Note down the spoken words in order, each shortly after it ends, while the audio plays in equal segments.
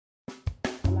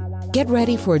Get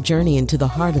ready for a journey into the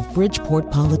heart of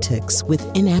Bridgeport politics with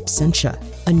In Absentia,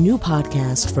 a new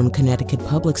podcast from Connecticut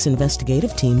Public's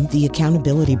investigative team, The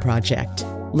Accountability Project.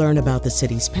 Learn about the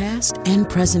city's past and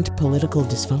present political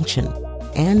dysfunction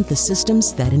and the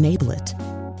systems that enable it.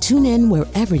 Tune in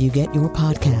wherever you get your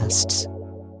podcasts.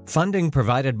 Funding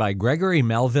provided by Gregory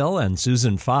Melville and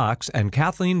Susan Fox and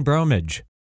Kathleen Bromage.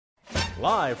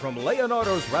 Live from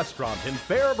Leonardo's Restaurant in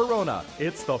Fair Verona,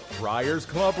 it's the Friars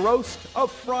Club Roast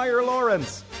of Friar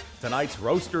Lawrence. Tonight's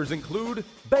roasters include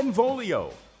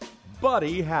Benvolio,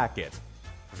 Buddy Hackett,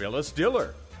 Phyllis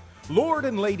Diller, Lord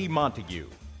and Lady Montague,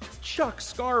 Chuck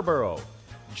Scarborough,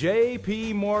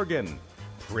 J.P. Morgan,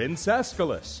 Prince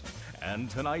Aeschylus, and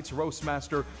tonight's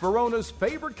roastmaster, Verona's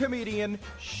favorite comedian,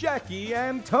 Shecky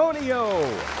Antonio.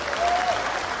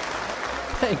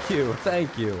 Thank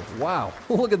you. Wow,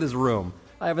 look at this room.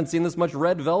 I haven't seen this much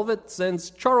red velvet since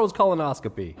Charles'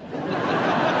 colonoscopy.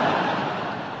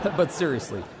 But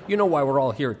seriously, you know why we're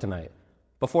all here tonight.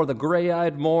 Before the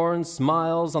gray-eyed morn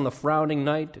smiles on the frowning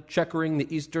night, checkering the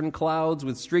eastern clouds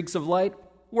with streaks of light,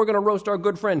 we're going to roast our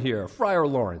good friend here, Friar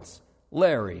Lawrence.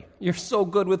 Larry, you're so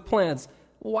good with plants.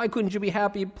 Why couldn't you be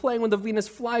happy playing with the Venus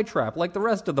flytrap like the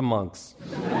rest of the monks?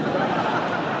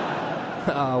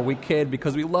 We kid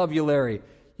because we love you, Larry.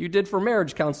 You did for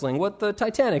marriage counseling what the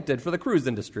Titanic did for the cruise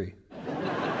industry.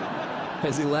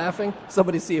 Is he laughing?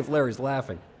 Somebody see if Larry's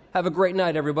laughing. Have a great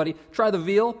night, everybody. Try the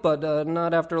veal, but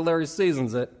not after Larry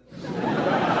seasons it.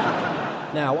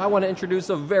 Now, I want to introduce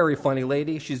a very funny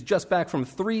lady. She's just back from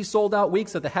 3 sold-out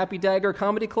weeks at the Happy Dagger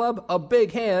Comedy Club. A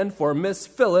big hand for Miss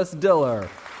Phyllis Diller.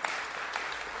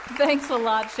 Thanks a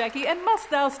lot, Shecky, and must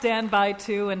thou stand by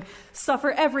too and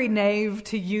suffer every knave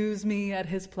to use me at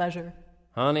his pleasure?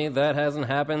 Honey, that hasn't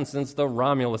happened since the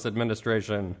Romulus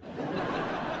administration.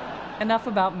 Enough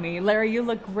about me. Larry, you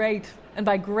look great. And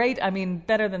by great, I mean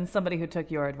better than somebody who took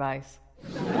your advice.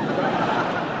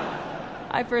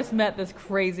 I first met this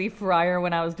crazy friar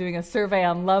when I was doing a survey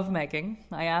on lovemaking.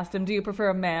 I asked him, do you prefer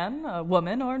a man, a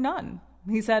woman, or none?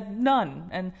 He said none,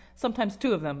 and sometimes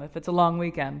 2 of them if it's a long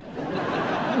weekend.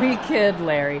 We kid,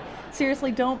 Larry.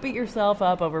 Seriously, don't beat yourself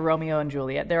up over Romeo and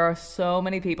Juliet. There are so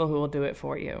many people who will do it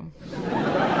for you.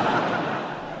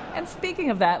 And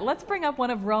speaking of that, let's bring up one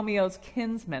of Romeo's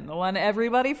kinsmen, the one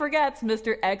everybody forgets,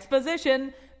 Mr.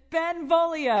 Exposition,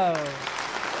 Benvolio.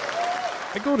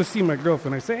 I go to see my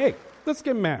girlfriend. I say, hey, let's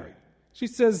get married. She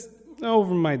says,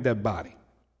 over my dead body.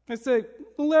 I say,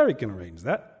 well, Larry can arrange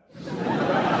that.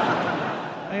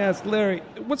 I ask Larry,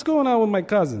 what's going on with my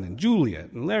cousin and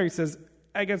Juliet? And Larry says,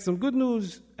 I got some good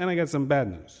news and I got some bad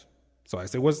news. So I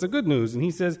say, what's the good news? And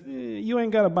he says, you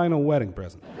ain't got to buy no wedding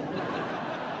present.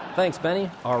 Thanks, Benny.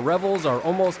 Our revels are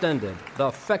almost ended. The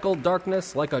feckled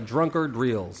darkness like a drunkard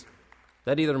reels.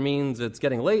 That either means it's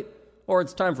getting late or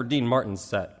it's time for Dean Martin's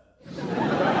set.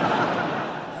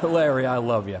 Larry, I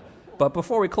love you. But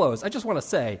before we close, I just want to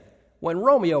say, when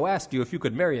Romeo asked you if you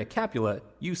could marry a Capulet,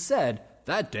 you said,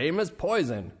 that dame is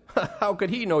poison. How could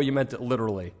he know you meant it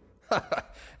literally?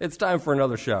 It's time for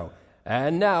another show.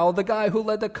 And now, the guy who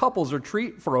led the couples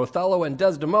retreat for Othello and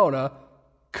Desdemona,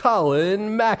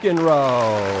 Colin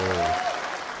McEnroe.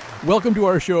 Welcome to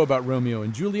our show about Romeo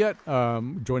and Juliet.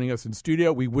 Joining us in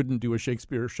studio, we wouldn't do a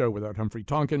Shakespeare show without Humphrey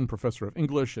Tonkin, professor of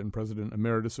English and president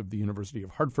emeritus of the University of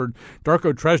Hartford.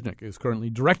 Darko Tresnik is currently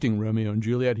directing Romeo and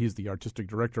Juliet. He's the artistic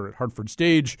director at Hartford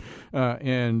Stage,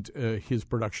 and his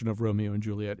production of Romeo and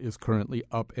Juliet is currently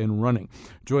up and running.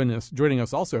 Joining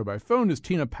us also by phone is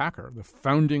Tina Packer, the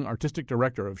founding artistic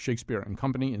director of Shakespeare and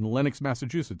Company in Lenox,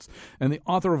 Massachusetts, and the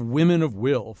author of Women of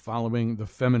Will, following the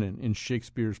feminine in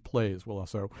Shakespeare's plays. We'll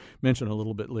also mention a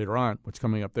little bit later on what's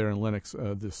coming up there in Lenox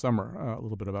this summer, a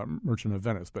little bit about Merchant of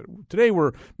Venice. But today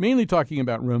we're mainly talking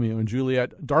about Romeo and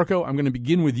Juliet. Darko, I'm going to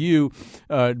begin with you.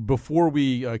 Before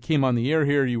we came on the air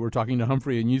here, you were talking to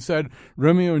Humphrey, and you said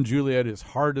Romeo and Juliet is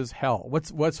hard as hell.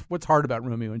 What's hard about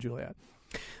Romeo and Juliet?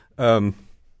 I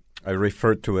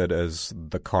refer to it as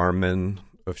the Carmen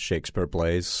of Shakespeare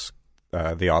plays.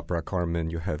 The opera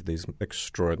Carmen, you have these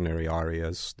extraordinary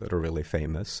arias that are really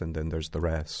famous, and then there's the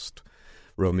rest.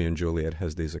 Romeo and Juliet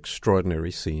has these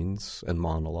extraordinary scenes and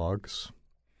monologues,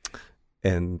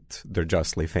 and they're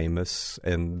justly famous,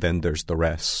 and then there's the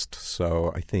rest.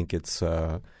 So I think it's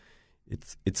an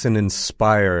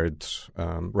inspired,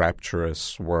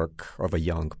 rapturous work of a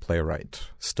young playwright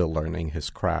still learning his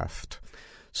craft.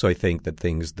 So I think that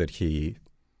things that he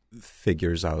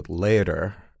figures out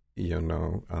later,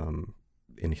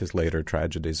 in his later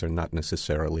tragedies are not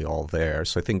necessarily all there.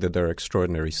 So I think that there are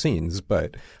extraordinary scenes,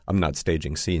 but I'm not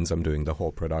staging scenes. I'm doing the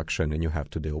whole production, and you have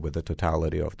to deal with the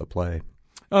totality of the play.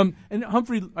 And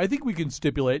Humphrey, I think we can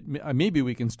stipulate, maybe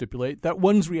we can stipulate, that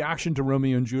one's reaction to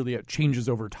Romeo and Juliet changes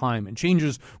over time and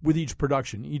changes with each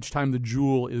production. Each time the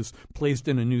jewel is placed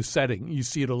in a new setting, you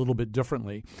see it a little bit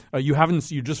differently.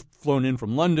 You just flown in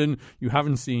from London. You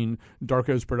haven't seen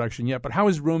Darko's production yet, but how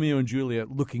is Romeo and Juliet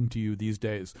looking to you these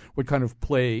days? What kind of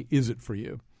play is it for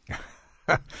you?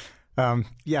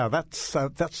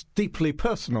 That's deeply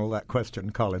personal, that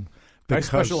question, Colin. I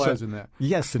specialize in that.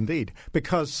 Yes, indeed.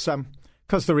 Because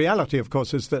the reality, of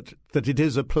course, is that it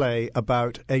is a play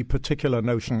about a particular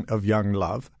notion of young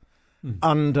love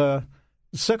under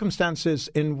circumstances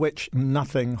in which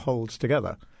nothing holds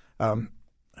together.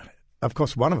 Of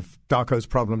course, one of Darko's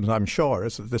problems, I'm sure,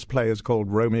 is that this play is called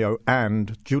Romeo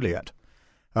and Juliet.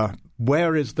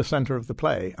 Where is the center of the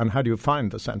play, and how do you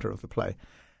find the center of the play?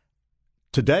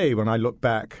 Today, when I look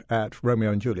back at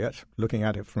Romeo and Juliet, looking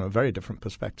at it from a very different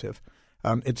perspective,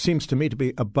 it seems to me to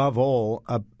be, above all,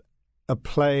 a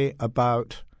play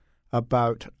about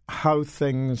how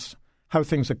things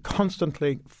are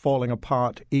constantly falling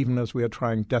apart, even as we are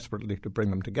trying desperately to bring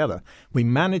them together. We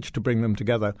manage to bring them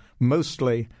together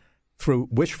mostly through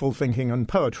wishful thinking and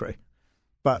poetry,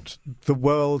 but the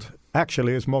world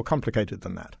actually is more complicated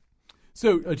than that.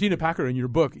 So, Tina Packer, in your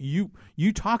book, you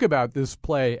talk about this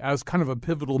play as kind of a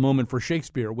pivotal moment for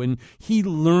Shakespeare when he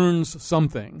learns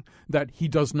something that he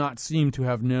does not seem to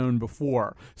have known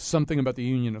before, something about the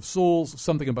union of souls,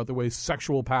 something about the way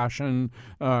sexual passion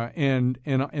and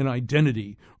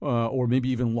identity, or maybe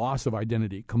even loss of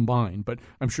identity, combine. But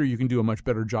I'm sure you can do a much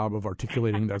better job of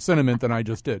articulating that sentiment than I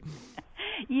just did.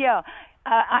 Yeah.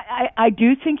 I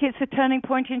do think it's a turning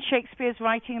point in Shakespeare's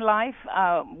writing life,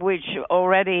 which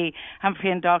already Humphrey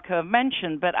and Darko have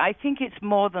mentioned, but I think it's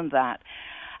more than that.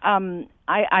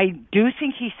 I do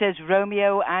think he says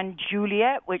Romeo and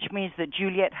Juliet, which means that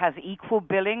Juliet has equal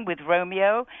billing with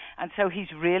Romeo, and so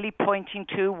he's really pointing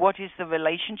to what is the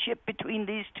relationship between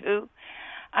these two.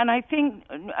 And I think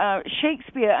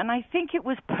Shakespeare, and I think it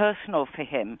was personal for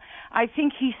him, I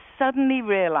think he suddenly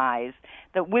realized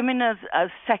that women as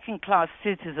second-class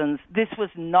citizens, this was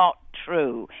not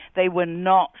true. They were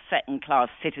not second-class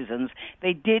citizens.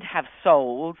 They did have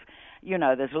souls. You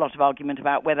know, there's a lot of argument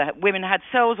about whether women had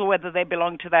souls or whether they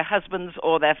belonged to their husbands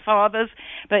or their fathers,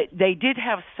 but they did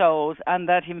have souls, and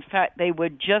that, in fact, they were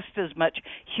just as much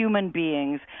human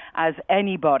beings as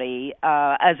anybody,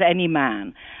 as any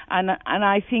man. And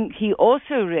I think he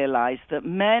also realized that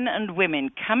men and women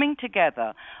coming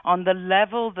together on the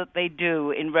level that they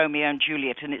do in Romeo and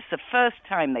Juliet, and it's the first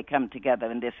time they come together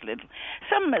in this little...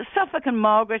 Some Suffolk and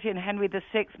Margaret in Henry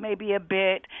VI, maybe a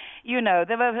bit. You know,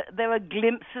 there were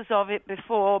glimpses of it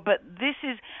before, but this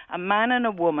is a man and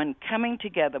a woman coming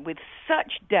together with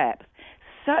such depth,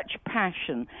 such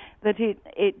passion, that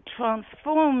it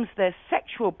transforms their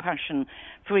sexual passion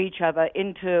for each other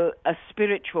into a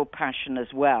spiritual passion as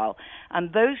well.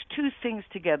 And those two things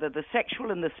together, the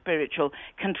sexual and the spiritual,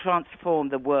 can transform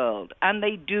the world. And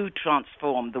they do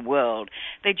transform the world.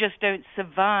 They just don't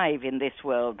survive in this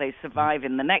world. They survive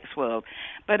in the next world.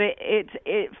 But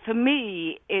for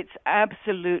me, it's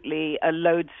absolutely a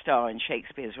lodestar in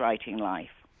Shakespeare's writing life.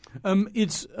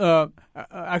 It's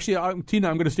actually, Tina,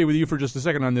 I'm going to stay with you for just a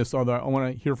second on this, although I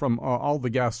want to hear from all the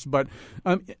guests. But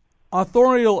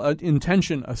authorial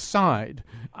intention aside,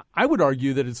 I would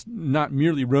argue that it's not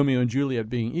merely Romeo and Juliet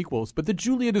being equals, but that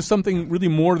Juliet is something really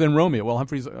more than Romeo. Well,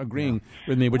 Humphrey's agreeing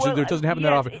with me, which doesn't happen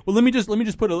that often. Well, let me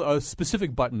just put a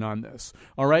specific button on this.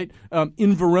 All right,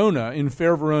 in Verona, in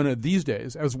fair Verona these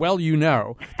days, as well you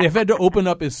know, they have had to open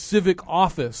up a civic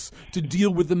office to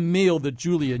deal with the mail that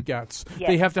Juliet gets. Yes.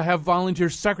 They have to have volunteer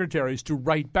secretaries to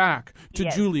write back to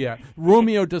Juliet.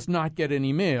 Romeo does not get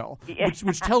any mail,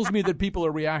 which tells me that people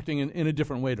are reacting in a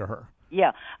different way to her.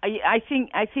 Yeah, I think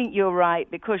you're right,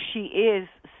 because she is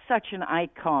such an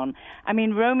icon. I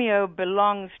mean, Romeo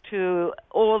belongs to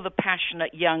all the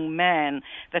passionate young men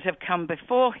that have come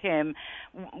before him.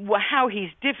 How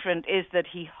he's different is that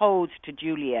he holds to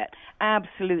Juliet,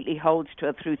 absolutely holds to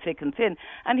her through thick and thin.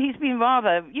 And he's been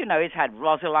rather, he's had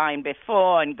Rosaline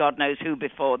before and God knows who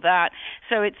before that.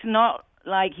 So it's not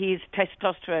like his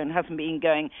testosterone hasn't been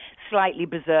going slightly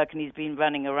berserk and he's been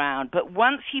running around. But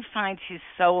once he finds his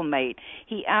soulmate,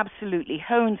 he absolutely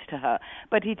hones to her.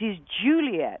 But it is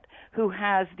Juliet who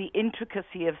has the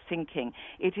intricacy of thinking.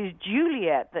 It is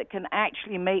Juliet that can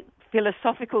actually make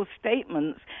philosophical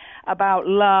statements about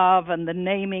love and the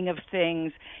naming of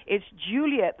things. It's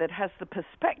Juliet that has the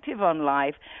perspective on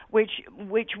life, which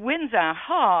wins our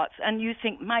hearts, and you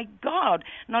think, my God,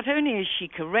 not only is she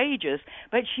courageous,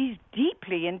 but she's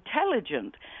deeply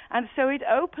intelligent. And so it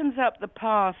opens up the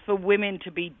path for women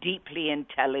to be deeply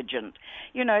intelligent.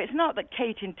 You know, it's not that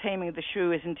Kate in Taming the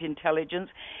Shrew isn't intelligent.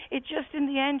 It just, in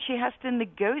the end, she has to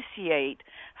negotiate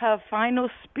her final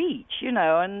speech, you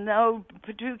know, and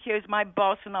Petruchio's my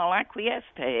boss and I'll acquiesce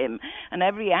to him. And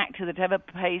every actor that ever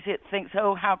plays it thinks,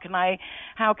 oh, how can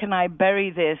I bury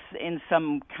this in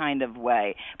some kind of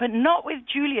way? But not with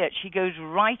Juliet. She goes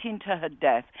right into her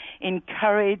death in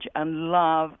courage and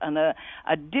love and a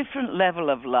different level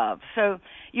of love. So,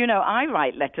 you know, I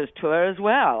write letters to her as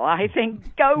well. I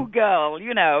think, go girl,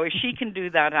 you know, if she can do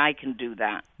that, I can do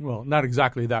that. Well, not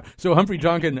exactly that. So, Humphrey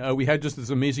Tonkin, we had just this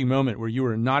amazing moment where you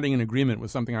were nodding in agreement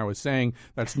with something I was saying.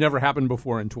 That's never happened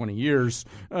before in 20 years.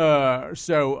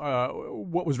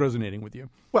 What was resonating with you?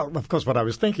 Well, of course, what I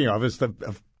was thinking of is,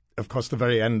 of course, the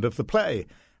very end of the play.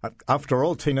 After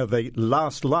all, Tina, the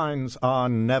last lines are,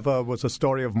 never was a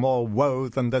story of more woe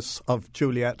than this of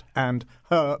Juliet and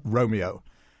her Romeo.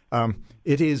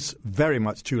 It is very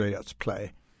much Juliet's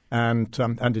play. And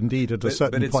indeed, at a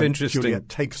certain point, Juliet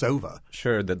takes over.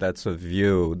 Sure, that's a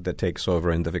view that takes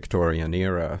over in the Victorian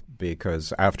era,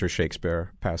 because after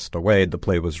Shakespeare passed away, the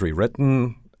play was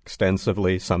rewritten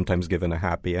extensively, sometimes given a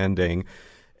happy ending.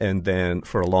 And then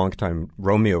for a long time,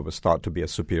 Romeo was thought to be a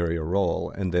superior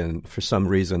role. And then for some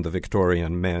reason, the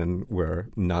Victorian men were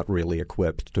not really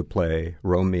equipped to play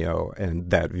Romeo, and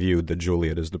that viewed that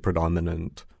Juliet is the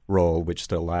predominant role, which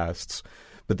still lasts.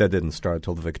 But that didn't start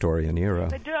till the Victorian era.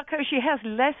 But Darko, she has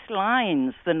less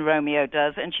lines than Romeo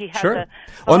does, and she has Sure.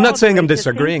 Well, I'm not saying I'm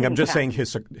disagreeing. I'm just saying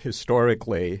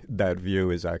historically that view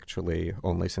is actually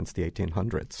only since the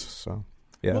 1800s. So.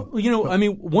 Yeah. Well, you know, I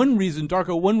mean, one reason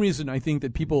I think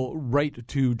that people write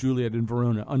to Juliet in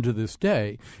Verona unto this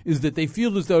day is that they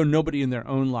feel as though nobody in their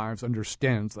own lives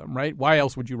understands them, right? Why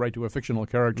else would you write to a fictional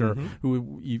character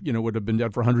who, you know, would have been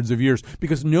dead for hundreds of years?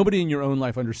 Because nobody in your own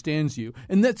life understands you.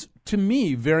 And that's, to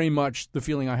me, very much the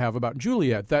feeling I have about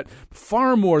Juliet, that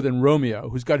far more than Romeo,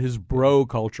 who's got his bro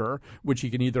culture, which he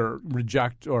can either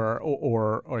reject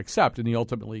or accept, and he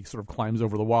ultimately sort of climbs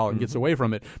over the wall and gets away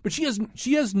from it. But she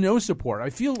has no support.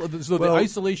 I feel as though the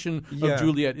isolation of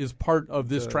Juliet is part of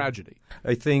this tragedy.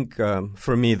 I think,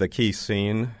 for me, the key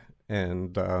scene,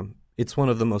 and it's one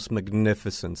of the most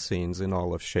magnificent scenes in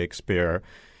all of Shakespeare,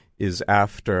 is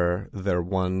after their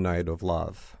one night of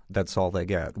love. That's all they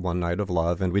get, one night of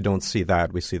love, and we don't see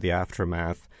that. We see the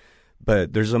aftermath.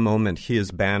 But there's a moment he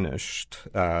is banished.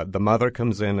 The mother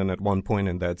comes in, and at one point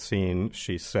in that scene,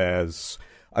 she says,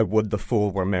 "I would the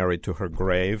fool were married to her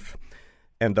grave."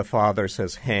 And the father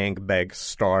says, "Hang, beg,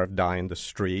 starve, die in the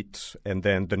street." And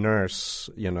then the nurse,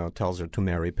 you know, tells her to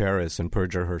marry Paris and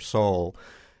perjure her soul.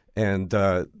 And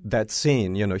that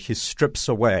scene, you know, he strips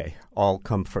away all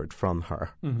comfort from her.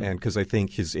 And because I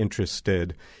think he's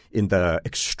interested in the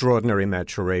extraordinary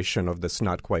maturation of this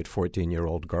not quite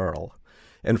 14-year-old girl.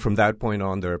 And from that point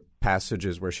on, there are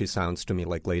passages where she sounds to me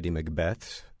like Lady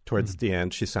Macbeth. Towards the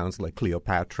end, she sounds like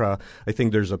Cleopatra. I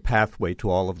think there's a pathway to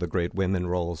all of the great women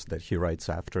roles that he writes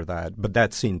after that. But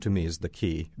that scene to me is the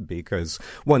key, because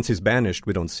once he's banished,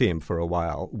 we don't see him for a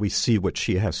while. We see what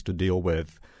she has to deal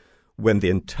with when the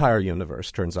entire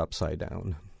universe turns upside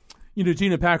down. You know,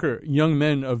 Tina Packer, young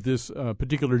men of this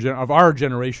particular of our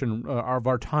generation, of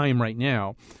our time right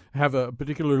now, have a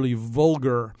particularly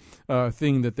vulgar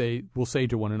thing that they will say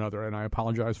to one another, and I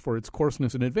apologize for its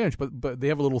coarseness in advance, but they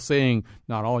have a little saying,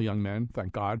 not all young men,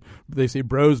 thank God, they say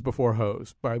bros before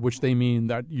hoes, by which they mean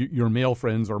that your male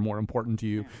friends are more important to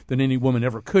you than any woman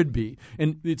ever could be.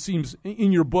 And it seems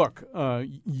in your book,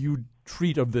 you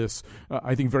treat of this,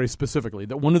 I think, very specifically,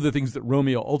 that one of the things that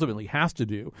Romeo ultimately has to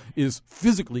do is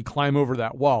physically climb over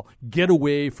that wall, get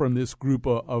away from this group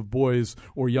of boys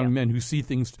or young men who see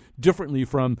things differently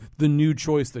from the new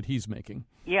choice that he's making.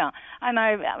 Yeah, and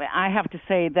I have to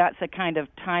say that's a kind of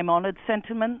time-honored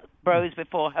sentiment, bros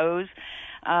before hoes.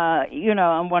 You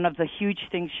know, and one of the huge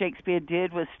things Shakespeare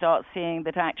did was start seeing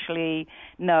that actually,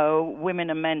 no,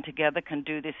 women and men together can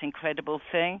do this incredible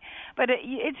thing. But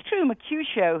it's true,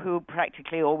 Mercutio, who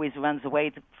practically always runs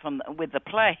away with the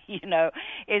play, you know,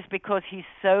 is because he's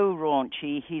so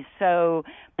raunchy, he's so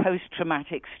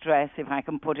post-traumatic stress, if I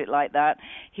can put it like that.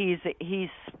 He's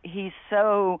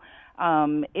so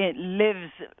it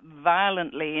lives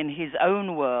violently in his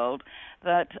own world,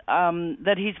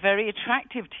 that he's very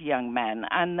attractive to young men,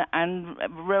 and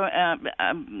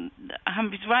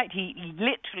Humphrey's right. He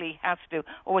literally has to,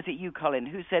 or was it you, Colin,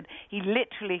 who said he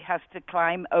literally has to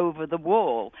climb over the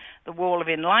wall of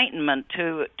enlightenment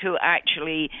to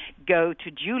actually go to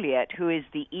Juliet, who is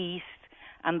the East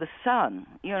and the Sun.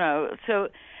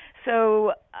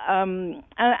 So,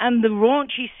 and the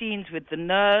raunchy scenes with the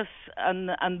nurse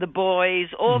and the boys,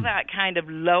 all that kind of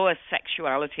lower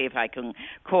sexuality, if I can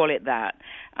call it that,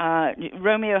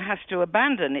 Romeo has to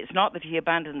abandon. It's not that he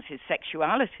abandons his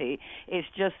sexuality, it's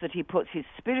just that he puts his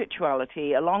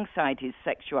spirituality alongside his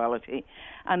sexuality,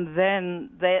 and then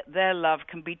their love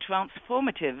can be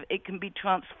transformative. It can be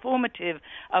transformative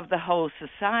of the whole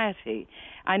society.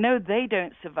 I know they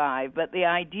don't survive, but the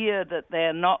idea that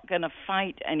they're not going to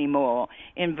fight anymore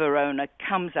in Verona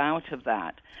comes out of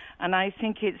that. And I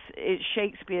think it's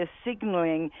Shakespeare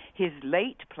signaling his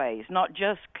late plays, not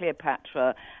just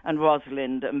Cleopatra and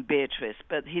Rosalind and Beatrice,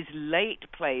 but his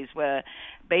late plays where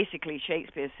basically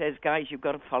Shakespeare says, guys, you've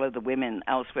got to follow the women,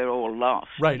 else we're all lost.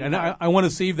 Right, and I want to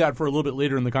save that for a little bit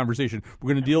later in the conversation.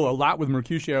 We're going to deal a lot with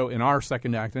Mercutio in our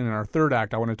second act, and in our third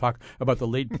act I want to talk about the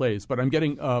late plays. But I'm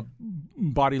getting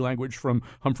body language from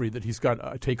Humphrey that he's got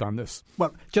a take on this.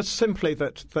 Well, just simply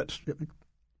that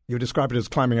you describe it as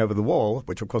climbing over the wall,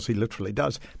 which of course he literally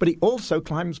does, but he also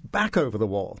climbs back over the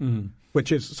wall,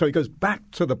 which is, so he goes back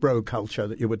to the bro culture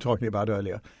that you were talking about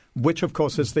earlier, which of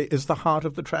course is the heart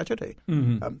of the tragedy.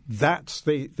 That's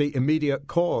the immediate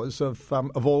cause of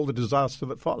all the disaster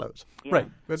that follows. Yeah. Right.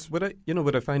 That's what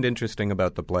I find interesting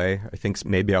about the play. I think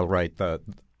maybe I'll write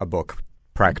a book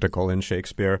practical in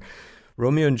Shakespeare.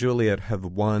 Romeo and Juliet have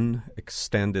one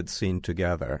extended scene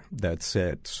together. That's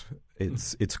it.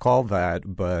 It's called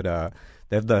that, but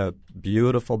they have the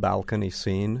beautiful balcony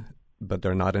scene, but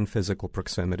they're not in physical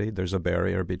proximity. There's a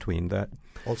barrier between that.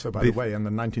 Also, by the way, in the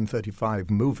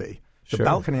 1935 movie, the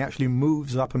balcony actually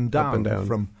moves up and down.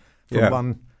 From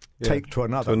one take to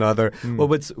another. Well,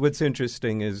 what's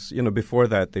interesting is, before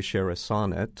that they share a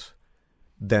sonnet.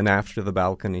 Then after the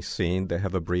balcony scene, they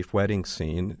have a brief wedding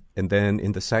scene. And then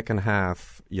in the second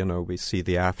half, we see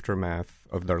the aftermath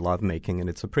of their lovemaking, and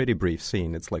it's a pretty brief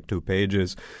scene. It's like 2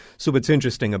 pages. So what's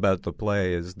interesting about the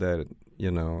play is that,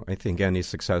 I think any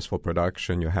successful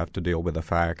production, you have to deal with the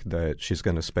fact that she's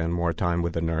going to spend more time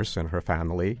with the nurse and her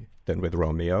family than with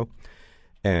Romeo.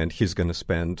 And he's going to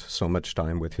spend so much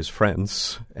time with his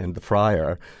friends and the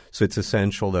friar. So it's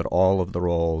essential that all of the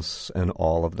roles and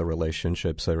all of the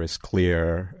relationships are as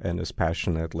clear and as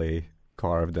passionately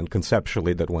carved, and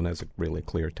conceptually that one has a really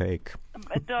clear take.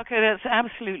 Darko, that's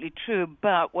absolutely true,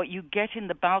 but what you get in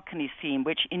the balcony scene,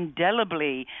 which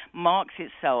indelibly marks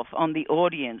itself on the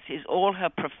audience, is all her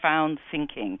profound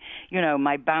thinking.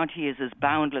 My bounty is as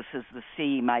boundless as the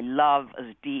sea, my love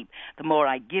as deep. The more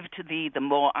I give to thee, the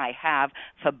more I have,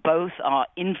 for both are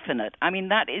infinite. I mean,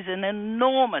 that is an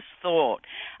enormous thought,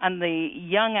 and the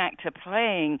young actor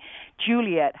playing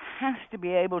Juliet has to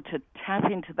be able to tap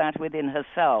into that within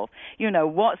herself.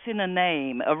 What's in a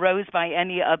name? A rose by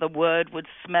any other word would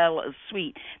smell as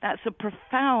sweet. That's a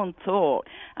profound thought.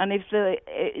 And if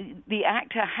the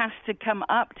actor has to come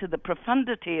up to the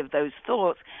profundity of those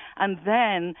thoughts, and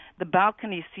then the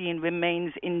balcony scene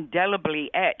remains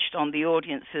indelibly etched on the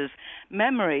audience's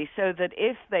memory, so that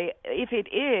if it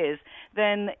is,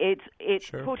 then it's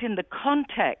put in the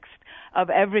context of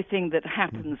everything that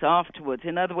happens afterwards.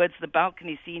 In other words, the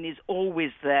balcony scene is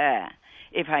always there,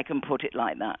 if I can put it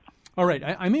like that. All right,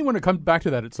 I may want to come back to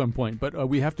that at some point, but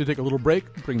we have to take a little break,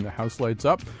 bring the house lights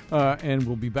up, and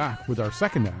we'll be back with our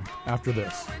second act after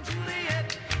this.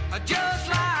 Juliet, just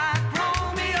like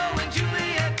Romeo and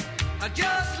Juliet,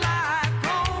 just like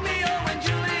Romeo and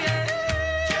Juliet.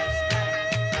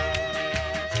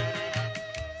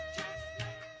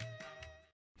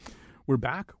 We're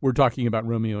back. We're talking about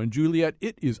Romeo and Juliet.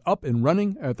 It is up and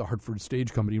running at the Hartford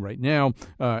Stage Company right now.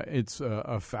 It's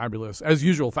a fabulous, as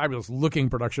usual, fabulous-looking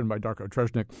production by Darko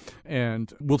Treznik.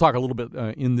 And we'll talk a little bit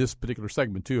in this particular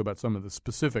segment, too, about some of the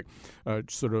specific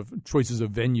sort of choices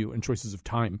of venue and choices of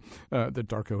time that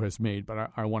Darko has made.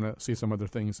 But I want to say some other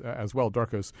things as well.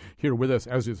 Darko's here with us,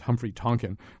 as is Humphrey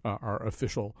Tonkin, our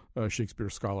official Shakespeare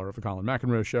scholar of the Colin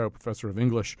McEnroe Show, professor of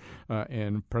English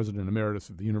and president emeritus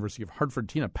of the University of Hartford.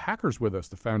 Tina Packer's with us,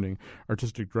 the founding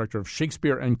artistic director of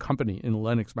Shakespeare and Company in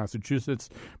Lenox, Massachusetts.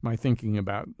 My thinking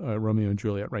about Romeo and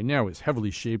Juliet right now is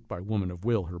heavily shaped by Woman of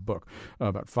Will, her book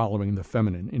about following the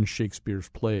feminine in Shakespeare's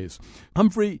plays.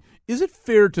 Humphrey, is it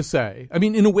fair to say, I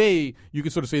mean, in a way, you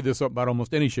could sort of say this about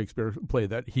almost any Shakespeare play,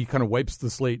 that he kind of wipes the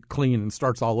slate clean and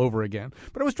starts all over again.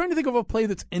 But I was trying to think of a play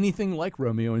that's anything like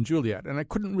Romeo and Juliet, and I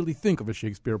couldn't really think of a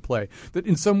Shakespeare play that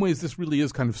in some ways this really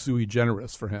is kind of sui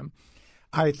generis for him.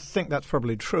 I think that's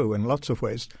probably true in lots of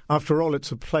ways. After all,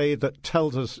 it's a play that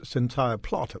tells us its entire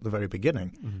plot at the very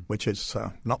beginning, which is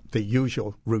not the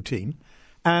usual routine.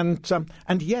 And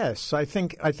yes, I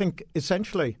think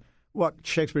essentially what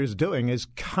Shakespeare is doing is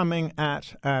coming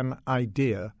at an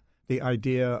idea, the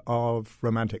idea of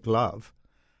romantic love,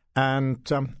 and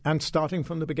starting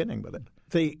from the beginning with it.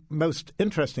 The most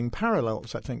interesting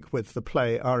parallels, I think, with the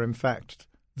play are, in fact,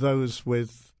 those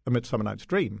with A Midsummer Night's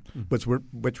Dream,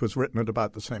 which was written at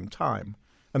about the same time.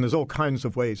 And there's all kinds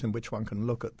of ways in which one can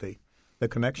look at the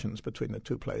connections between the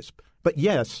two plays. But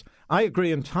yes, I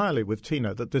agree entirely with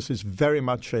Tina that this is very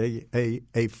much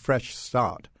a fresh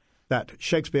start, that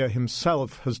Shakespeare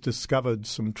himself has discovered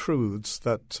some truths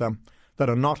that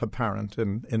are not apparent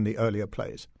in the earlier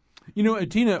plays. You know,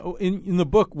 Tina, in the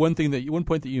book, one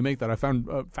point that you make that I found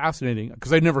fascinating,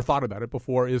 because I'd never thought about it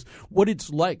before, is what it's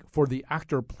like for the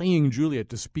actor playing Juliet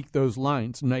to speak those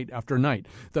lines night after night.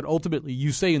 That ultimately,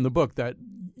 you say in the book that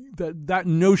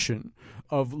notion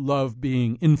of love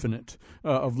being infinite,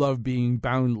 of love being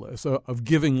boundless, of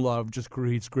giving love just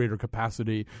creates greater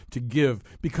capacity to give,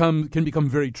 can become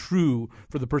very true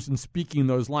for the person speaking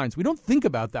those lines. We don't think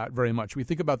about that very much. We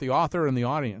think about the author and the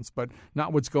audience, but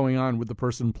not what's going on with the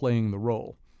person playing the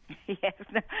role. Yes,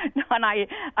 no, and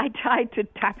I try to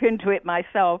tap into it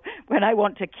myself when I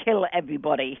want to kill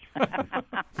everybody.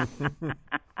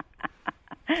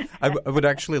 I would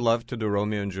actually love to do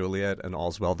Romeo and Juliet and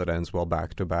All's Well That Ends Well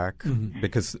back to back,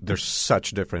 because there's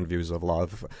such different views of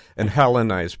love. And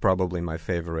Helena is probably my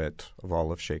favorite of all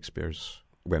of Shakespeare's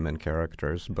women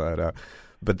characters, but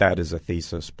that is a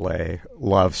thesis play.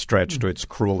 Love stretched to its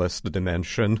cruelest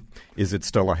dimension. Is it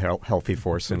still a healthy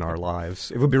force in our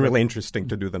lives? It would be really interesting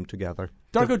to do them together.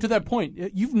 Darko, to that point,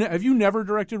 have you never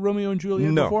directed Romeo and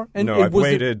Juliet before? No, I've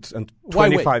waited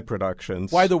 25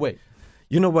 productions. Why the wait?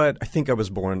 You know what? I think I was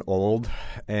born old,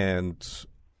 and,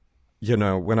 you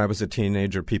know, when I was a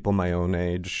teenager, people my own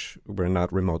age were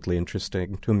not remotely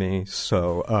interesting to me.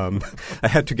 So I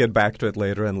had to get back to it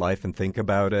later in life and think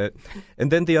about it. And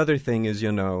then the other thing is,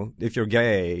 you know, if you're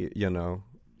gay,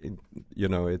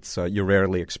 it's you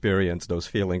rarely experience those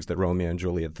feelings that Romeo and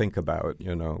Juliet think about.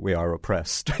 You know, we are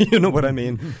oppressed. You know what I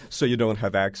mean? So you don't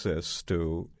have access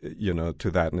to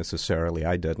that necessarily.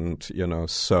 I didn't,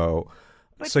 so...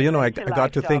 So, I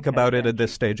got to think about it at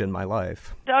this stage in my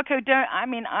life. Darko,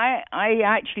 I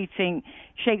actually think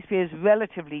Shakespeare is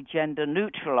relatively gender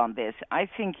neutral on this. I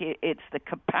think it's the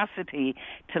capacity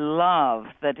to love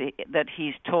that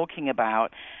he's talking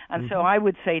about. And so I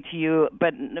would say to you,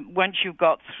 but once you've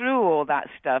got through all that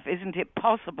stuff, isn't it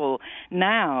possible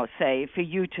now, say, for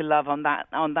you to love on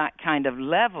that kind of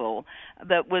level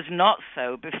that was not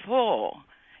so before?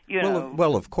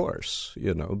 Well, of course,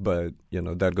 but,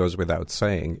 that goes without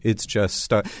saying. It's just,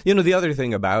 the other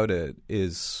thing about it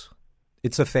is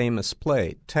it's a famous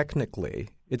play. Technically,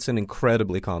 it's an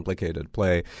incredibly complicated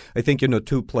play. I think,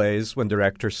 two plays, when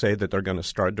directors say that they're going to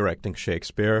start directing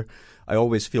Shakespeare, I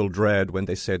always feel dread when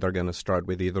they say they're going to start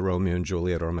with either Romeo and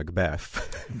Juliet or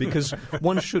Macbeth, because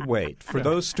one should wait for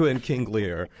those two and King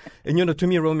Lear. And, to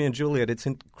me, Romeo and Juliet, it's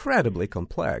incredibly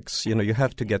complex. You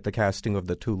have to get the casting of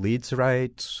the two leads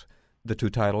right, the two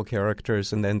title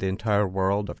characters, and then the entire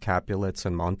world of Capulets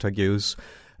and Montagues.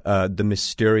 The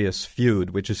mysterious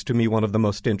feud, which is to me one of the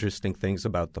most interesting things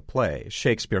about the play.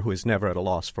 Shakespeare, who is never at a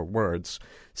loss for words,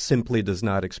 simply does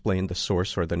not explain the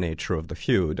source or the nature of the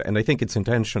feud. And I think it's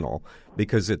intentional,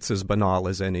 because it's as banal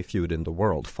as any feud in the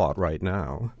world fought right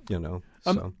now,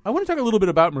 So. I want to talk a little bit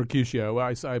about Mercutio.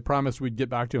 I promised we'd get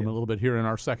back to him a little bit here in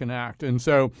our second act. And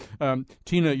so,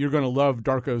 Tina, you're going to love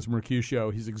Darko's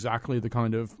Mercutio. He's exactly the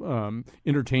kind of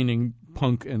entertaining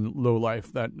punk and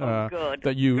lowlife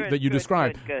that you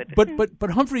described. Good.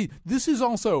 But Humphrey, this is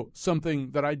also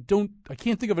something that I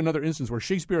can't think of another instance where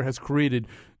Shakespeare has created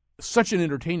such an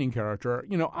entertaining character,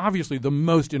 obviously the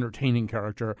most entertaining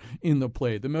character in the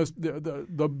play,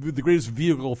 the greatest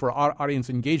vehicle for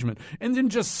audience engagement, and then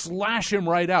just slash him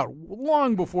right out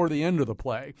long before the end of the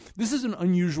play. This is an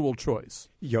unusual choice.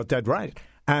 You're dead right.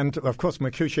 And, of course,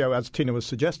 Mercutio, as Tina was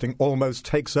suggesting, almost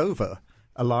takes over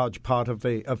a large part of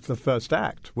the first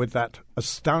act with that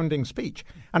astounding speech.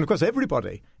 And, of course,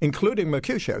 everybody, including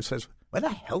Mercutio, says, where the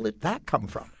hell did that come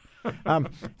from?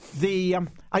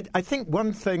 I think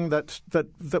one thing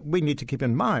that we need to keep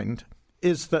in mind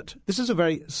is that this is a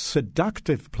very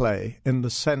seductive play in the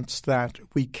sense that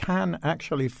we can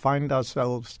actually find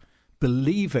ourselves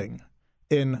believing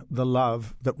in the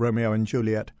love that Romeo and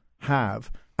Juliet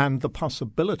have and the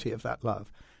possibility of that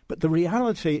love. But the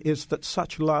reality is that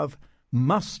such love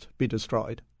must be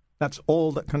destroyed. That's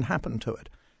all that can happen to it.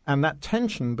 And that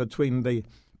tension between the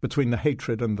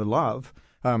hatred and the love,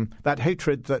 that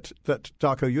hatred that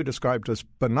Darko, you described as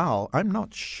banal, I'm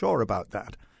not sure about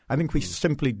that. I think we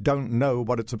simply don't know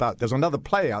what it's about. There's another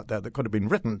play out there that could have been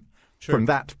written from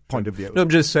that point of view. No, I'm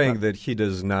just saying that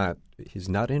he's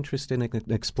not interested in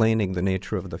explaining the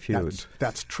nature of the feud.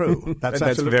 That's true. That's and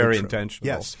absolutely that's very true. intentional.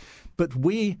 Yes. But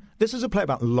this is a play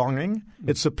about longing.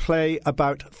 It's a play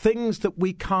about things that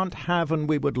we can't have and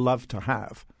we would love to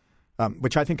have,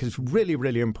 which I think is really,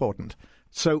 really important.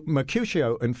 So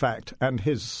Mercutio, in fact, and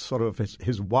his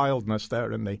wildness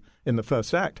there in the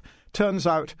first act turns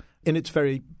out in its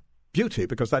very beauty,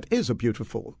 because that is a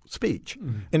beautiful speech,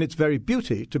 in its very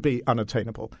beauty to be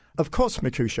unattainable. Of course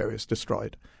Mercutio is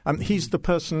destroyed. He's the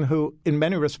person who, in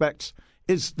many respects,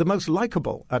 is the most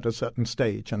likable at a certain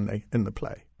stage in the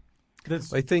play.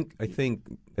 I think,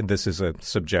 and this is a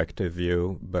subjective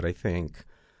view, but I think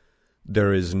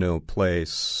there is no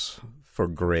place for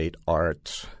great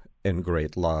art and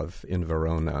great love in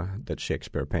Verona that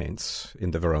Shakespeare paints,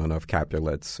 in the Verona of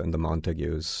Capulets and the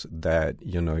Montagues, that,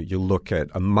 you look at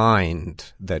a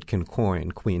mind that can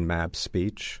coin Queen Mab's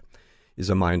speech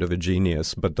is a mind of a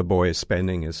genius, but the boy is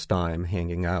spending his time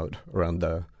hanging out around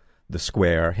the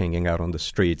square, hanging out on the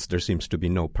streets. There seems to be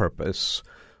no purpose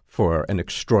for an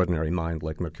extraordinary mind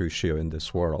like Mercutio in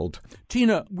this world.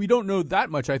 Tina, we don't know that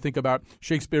much, I think, about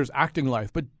Shakespeare's acting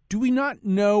life, but do we not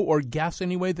know or guess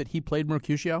anyway that he played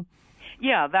Mercutio?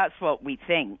 Yeah, that's what we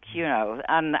think,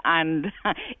 and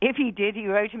if he did, he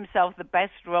wrote himself the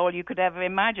best role you could ever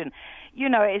imagine.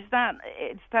 It's that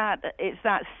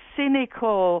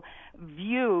cynical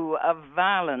view of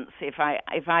violence, if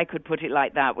I could put it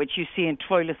like that, which you see in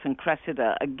Troilus and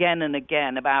Cressida again and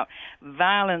again, about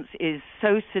violence is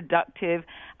so seductive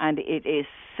and it is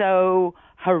so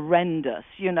horrendous,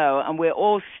 and we're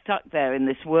all stuck there in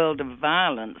this world of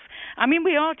violence. I mean,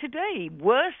 we are today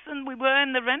worse than we were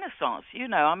in the Renaissance.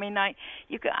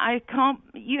 I can't.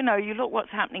 You look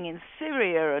what's happening in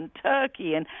Syria and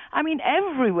Turkey, and I mean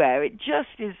everywhere. It just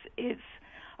is. It's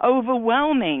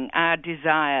overwhelming our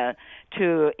desire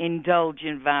to indulge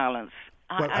in violence.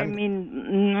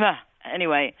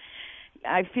 Anyway,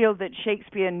 I feel that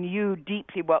Shakespeare knew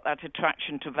deeply what that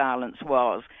attraction to violence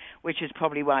was, which is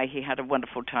probably why he had a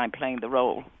wonderful time playing the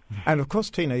role. And of course,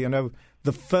 Tina,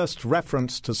 the first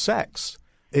reference to sex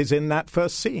is in that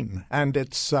first scene, and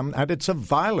it's a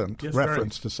violent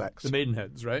reference to sex. The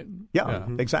Maidenheads, right? Yeah,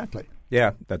 exactly.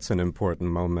 Yeah, that's an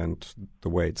important moment, the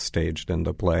way it's staged in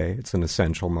the play. It's an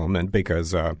essential moment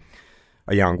because a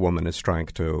young woman is trying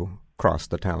to cross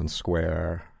the town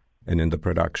square, and in the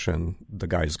production, the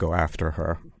guys go after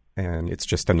her. And it's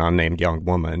just an unnamed young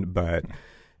woman,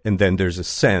 and then there's a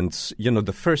sense,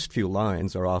 the first few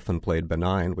lines are often played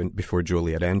benign before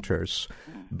Juliet enters.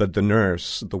 But the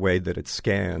nurse, the way that it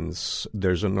scans,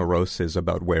 there's a neurosis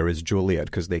about where is Juliet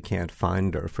because they can't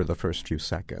find her for the first few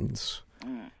seconds.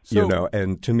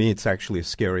 And to me, it's actually a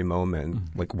scary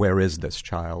moment. Like, where is this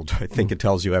child? I think it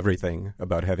tells you everything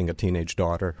about having a teenage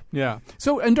daughter. Yeah.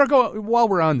 So, and Darko, while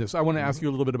we're on this, I want to ask you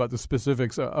a little bit about the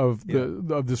specifics of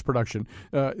this production.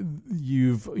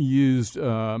 You've used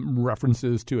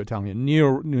references to Italian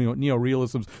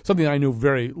neorealisms, something I know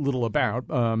very little about.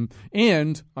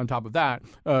 And on top of that,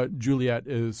 Juliet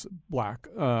is black.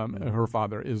 Her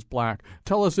father is black.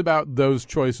 Tell us about those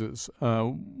choices.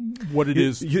 What it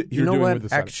is you're doing with the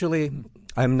setting. Actually,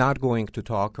 I'm not going to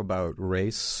talk about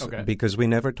race because we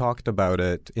never talked about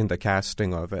it in the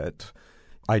casting of it.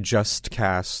 I just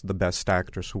cast the best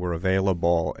actors who were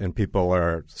available, and people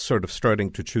are sort of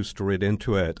starting to choose to read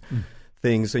into it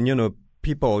things. And,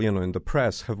 people, in the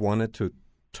press have wanted to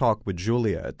talk with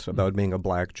Juliet about being a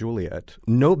black Juliet.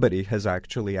 Nobody has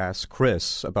actually asked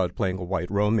Chris about playing a white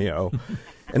Romeo.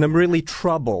 And I'm really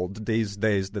troubled these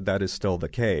days that is still the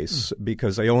case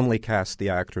because I only cast the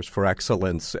actors for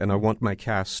excellence, and I want my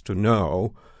cast to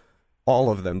know, all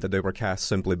of them, that they were cast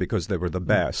simply because they were the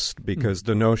best. Because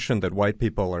the notion that white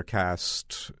people are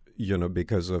cast,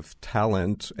 because of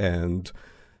talent and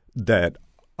that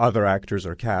other actors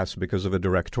are cast because of a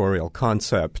directorial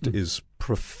concept is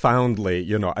profoundly,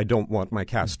 I don't want my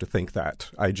cast to think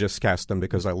that. I just cast them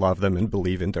because I love them and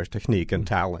believe in their technique and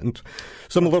talent.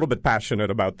 So I'm a little bit passionate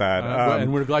about that.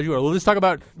 And we're glad you are. Well, let's talk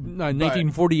about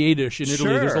 1948-ish in Italy.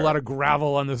 Sure. There's a lot of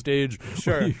gravel on the stage.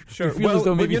 Sure. You feel as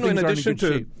though maybe things aren't in good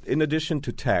shape. In addition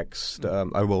to text,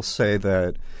 I will say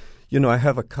that, I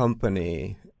have a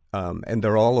company, and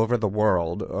they're all over the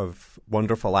world, of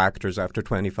wonderful actors after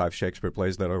 25 Shakespeare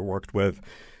plays that I worked with.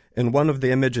 And one of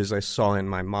the images I saw in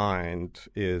my mind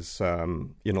is,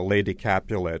 Lady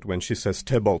Capulet, when she says,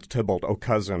 Tybalt, Tybalt, oh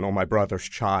cousin, oh my brother's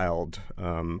child,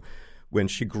 when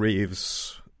she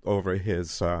grieves over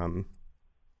his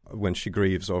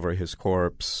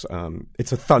corpse.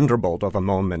 It's a thunderbolt of a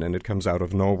moment, and it comes out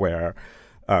of nowhere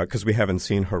because we haven't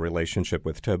seen her relationship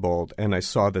with Tybalt. And I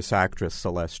saw this actress,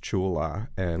 Celeste Chula,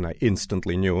 and I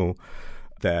instantly knew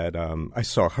that I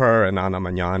saw her and Anna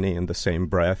Magnani in the same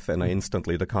breath, and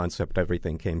the concept,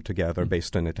 everything came together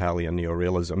based on Italian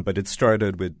neorealism. But it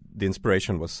started with, the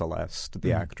inspiration was Celeste,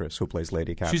 the actress who plays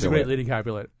Lady Capulet. She's a great Lady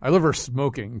Capulet. I love her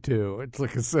smoking, too. It's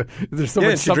like there's so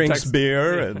much she subtext. drinks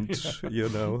beer and,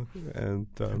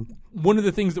 One of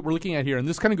the things that we're looking at here, and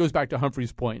this kind of goes back to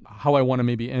Humphrey's point, how I want to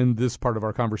maybe end this part of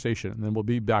our conversation, and then we'll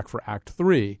be back for Act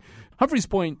 3. Humphrey's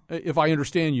point, if I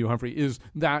understand you, Humphrey, is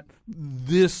that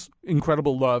this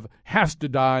incredible love has to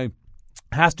die,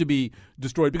 has to be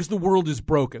destroyed, because the world is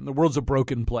broken. The world's a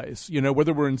broken place.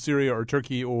 Whether we're in Syria or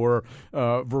Turkey or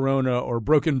Verona or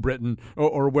broken Britain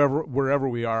or wherever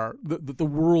we are, the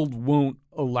world won't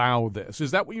allow this.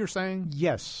 Is that what you're saying?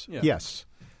 Yes, Yeah. yes.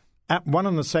 At one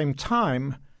and the same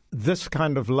time, this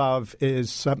kind of love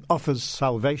offers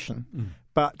salvation,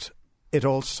 but it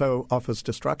also offers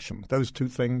destruction. Those two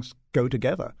things go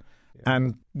together. Yeah.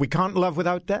 And we can't love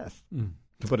without death,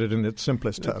 to put it in its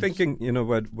simplest terms. Thinking,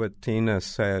 what Tina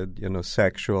said,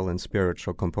 sexual and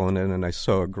spiritual component, and I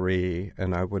so agree.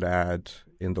 And I would add,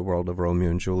 in the world of Romeo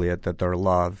and Juliet, that their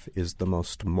love is the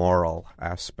most moral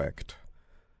aspect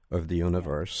of the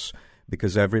universe.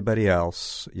 Because everybody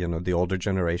else, the older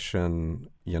generation,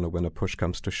 when a push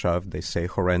comes to shove, they say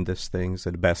horrendous things.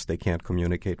 At best, they can't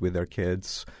communicate with their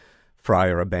kids.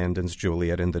 Friar abandons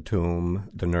Juliet in the tomb.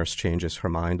 The nurse changes her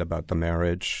mind about the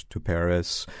marriage to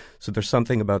Paris. So there's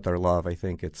something about their love. I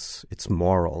think it's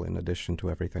moral in addition to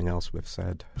everything else we've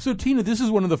said. So, Tina, this is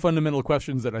one of the fundamental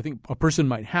questions that I think a person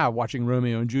might have watching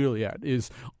Romeo and Juliet is,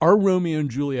 are Romeo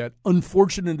and Juliet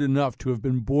unfortunate enough to have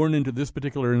been born into this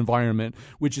particular environment,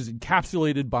 which is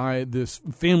encapsulated by this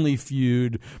family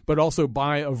feud, but also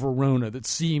by a Verona that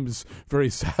seems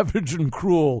very savage and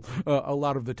cruel a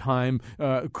lot of the time?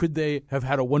 Could they have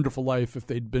had a wonderful life if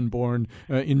they'd been born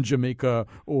in Jamaica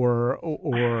or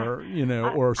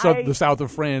the south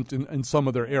of France in some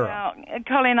other era? Well,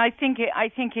 Colin, I think the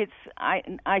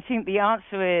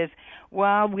answer is,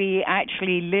 well, we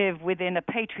actually live within a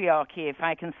patriarchy, if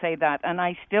I can say that, and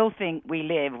I still think we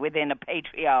live within a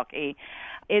patriarchy.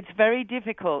 It's very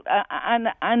difficult, and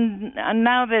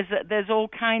now there's all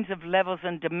kinds of levels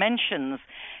and dimensions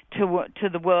to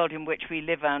the world in which we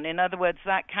live on. In other words,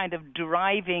 that kind of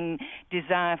driving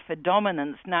desire for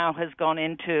dominance now has gone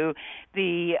into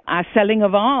our selling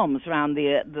of arms around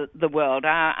the world,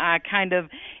 our kind of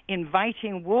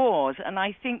inviting wars, and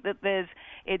I think that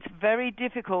it's very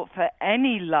difficult for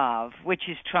any love which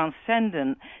is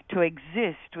transcendent to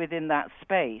exist within that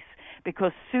space,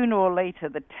 because sooner or later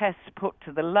the tests put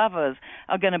to the lovers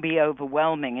are going to be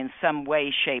overwhelming in some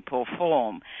way, shape, or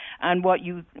form. And what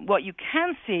you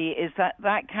can see is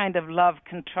that kind of love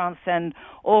can transcend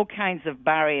all kinds of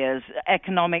barriers,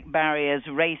 economic barriers,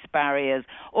 race barriers,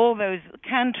 all those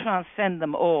can transcend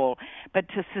them all. But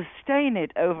to sustain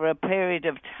it over a period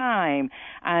of time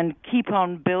and keep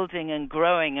on building and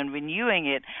growing and renewing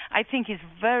it, I think is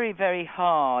very, very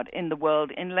hard in the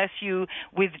world unless you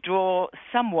withdraw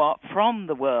somewhat from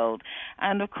the world.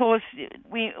 And of course,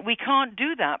 we can't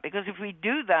do that, because if we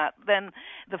do that, then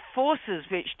the forces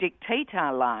which dictate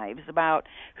our lives about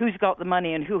who's got the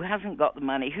money and who hasn't got the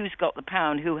money, who's got the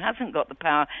power and who hasn't got the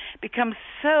power, become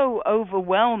so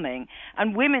overwhelming.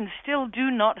 And women still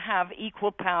do not have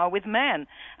equal power with men.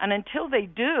 And until they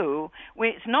do,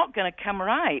 it's not going to come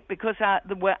right, because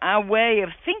our way of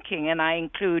thinking, and I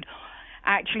include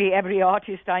actually every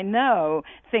artist I know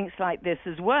thinks like this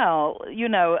as well.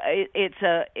 It's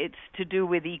to do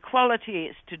with equality.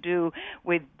 It's to do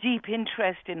with deep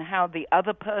interest in how the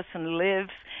other person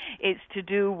lives. It's to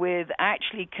do with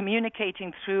actually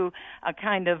communicating through a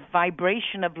kind of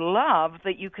vibration of love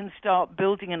that you can start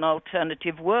building an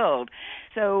alternative world.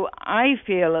 So I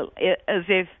feel as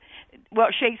if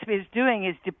what Shakespeare's doing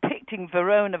is depicting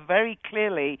Verona very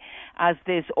clearly as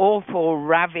this awful,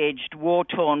 ravaged,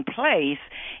 war-torn place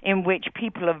in which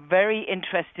people are very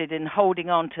interested in holding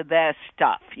on to their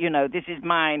stuff. You know, this is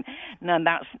mine, no,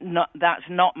 that's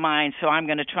not mine, so I'm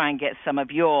going to try and get some of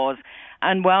yours.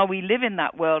 And while we live in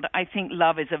that world, I think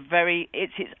love is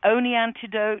it's its only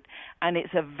antidote, and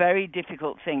it's a very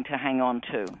difficult thing to hang on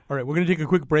to. All right, we're going to take a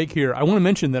quick break here. I want to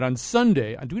mention that on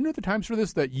Sunday, do we know the times for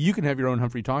this? That you can have your own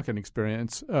Humphrey Tonkin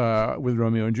experience with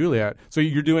Romeo and Juliet. So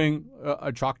you're doing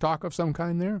a chalk talk of some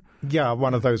kind there? Yeah,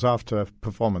 one of those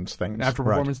after-performance things.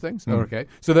 After-performance things? Mm. Okay.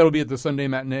 So that'll be at the Sunday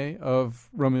matinee of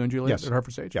Romeo and Juliet at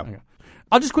Hartford Stage? Yeah. Okay.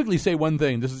 I'll just quickly say one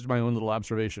thing. This is my own little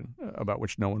observation about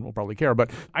which no one will probably care.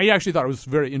 But I actually thought it was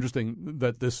very interesting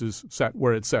that this is set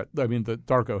where it's set. I mean, that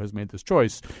Darko has made this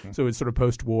choice. Mm-hmm. So it's sort of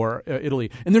post-war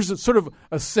Italy. And there's sort of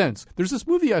a sense. There's this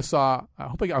movie I saw, I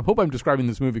hope I'm describing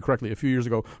this movie correctly, a few years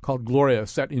ago called Gloria,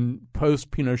 set in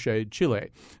post-Pinochet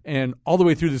Chile. And all the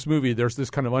way through this movie, there's this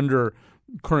kind of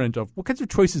undercurrent of what kinds of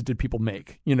choices did people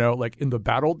make, you know, like in the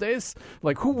bad old days?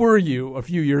 Like, who were you a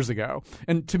few years ago?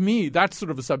 And to me, that's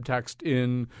sort of a subtext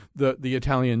in the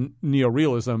Italian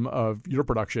neorealism of your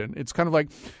production. It's kind of like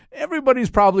everybody's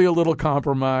probably a little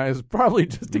compromised, probably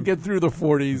just to get through the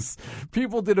 40s.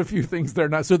 People did a few things they're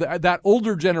not. So that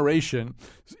older generation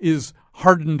is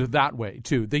hardened that way,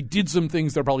 too. They did some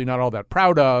things they're probably not all that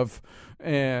proud of.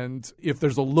 And if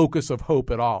there's a locus of hope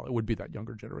at all, it would be that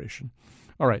younger generation.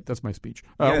 All right, that's my speech.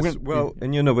 Yes,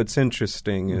 and you know what's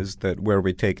interesting is that where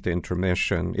we take the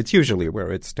intermission, it's usually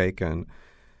where it's taken,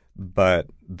 but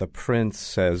the prince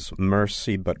says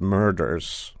mercy but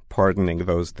murders, pardoning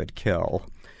those that kill.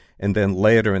 And then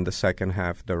later in the second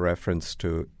half, the references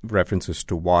to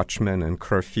watchmen and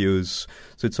curfews.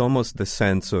 So it's almost the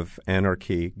sense of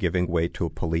anarchy giving way to a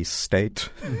police state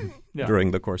during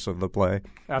the course of the play.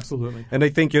 Absolutely. And I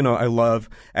think, I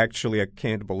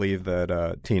can't believe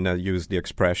that Tina used the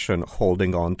expression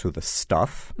holding on to the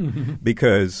stuff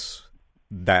because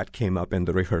that came up in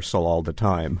the rehearsal all the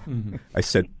time. Mm-hmm. I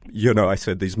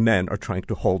said, these men are trying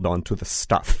to hold on to the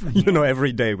stuff.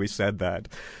 Every day we said that.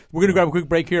 We're going to grab a quick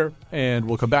break here, and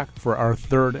we'll come back for our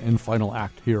third and final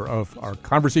act here of our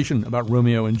conversation about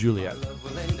Romeo and Juliet.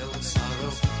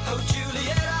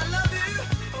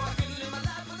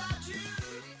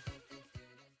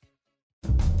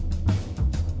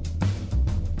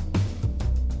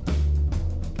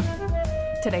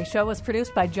 Today's show was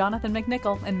produced by Jonathan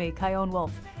McNichol and me, Kyone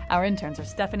Wolfe. Our interns are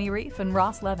Stephanie Reif and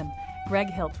Ross Levin.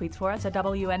 Greg Hill tweets for us at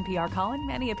WNPR Colin,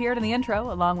 and he appeared in the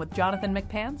intro along with Jonathan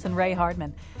McPants and Ray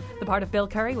Hardman. The part of Bill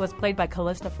Curry was played by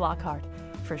Callista Flockhart.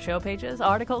 For show pages,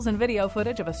 articles, and video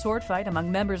footage of a sword fight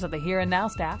among members of the Here and Now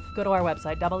staff, go to our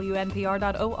website,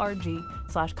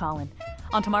 wnpr.org/Colin.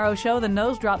 On tomorrow's show, the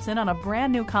nose drops in on a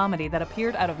brand new comedy that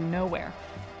appeared out of nowhere.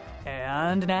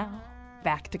 And now,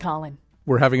 back to Colin.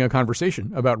 We're having a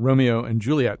conversation about Romeo and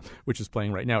Juliet, which is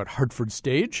playing right now at Hartford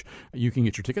Stage. You can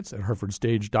get your tickets at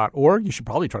hartfordstage.org. You should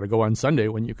probably try to go on Sunday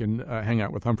when you can hang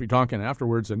out with Humphrey Tonkin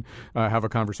afterwards and have a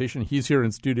conversation. He's here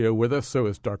in studio with us. So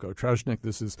is Darko Trejnik.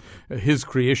 This is his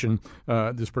creation,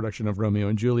 this production of Romeo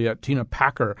and Juliet. Tina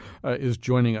Packer is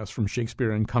joining us from Shakespeare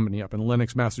and Company up in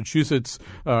Lenox, Massachusetts.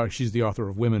 She's the author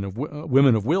of Women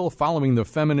of Will, Following the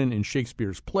Feminine in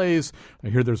Shakespeare's Plays. I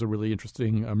hear there's a really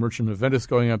interesting Merchant of Venice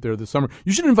going up there this summer.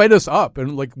 You should invite us up,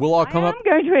 and we'll all come up. I'm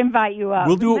going to invite you up.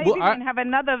 Maybe we can have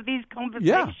another of these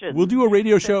conversations. Yeah, we'll do a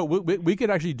radio show. We could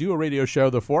actually do a radio show,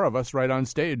 the four of us, right on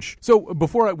stage. So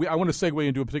before I want to segue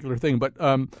into a particular thing, but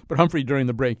Humphrey, during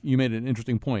the break, you made an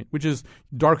interesting point, which is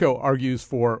Darko argues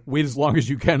for wait as long as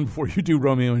you can before you do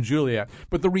Romeo and Juliet.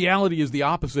 But the reality is the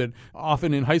opposite.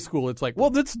 Often in high school, it's like,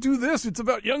 well, let's do this. It's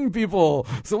about young people,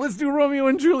 so let's do Romeo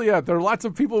and Juliet. There are lots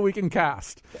of people we can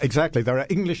cast. Exactly. There are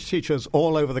English teachers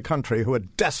all over the country who are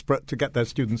desperate to get their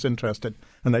students interested,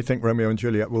 and they think Romeo and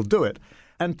Juliet will do it.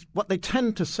 And what they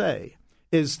tend to say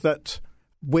is that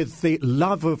with the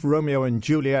love of Romeo and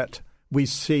Juliet, we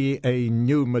see a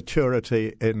new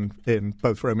maturity in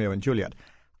both Romeo and Juliet.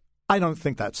 I don't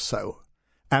think that's so.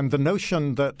 And the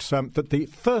notion that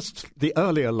the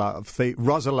earlier love, the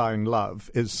Rosaline love,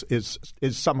 is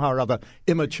somehow or other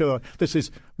immature. This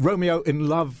is Romeo in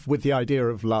love with the idea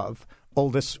of love. All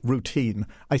this routine,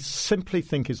 I simply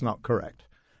think is not correct.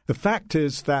 The fact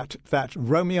is that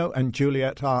Romeo and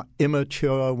Juliet are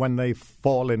immature when they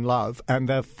fall in love, and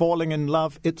their falling in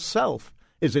love itself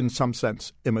is in some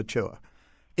sense immature.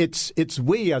 It's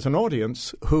we as an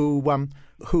audience who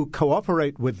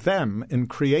cooperate with them in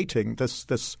creating this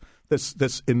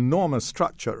enormous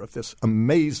structure of this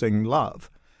amazing love.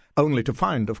 only to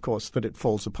find, of course, that it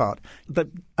falls apart. That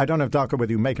I don't know, Darko,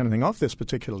 whether you make anything of this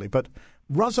particularly, but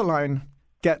Rosaline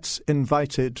gets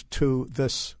invited to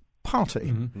this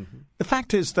party. The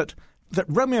fact is that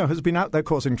Romeo has been out there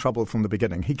causing trouble from the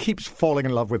beginning. He keeps falling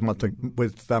in love with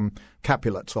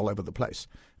Capulets all over the place.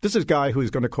 This is a guy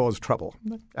who's going to cause trouble,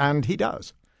 and he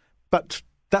does. But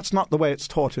that's not the way it's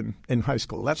taught in high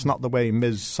school. That's not the way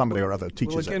Ms. somebody or other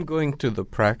teaches well, again, it. Going to the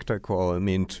practical, I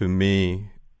mean, to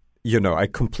me, I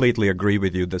completely agree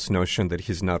with you, this notion that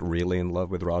he's not really in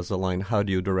love with Rosaline. How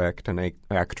do you direct an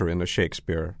actor in a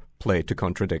Shakespeare play to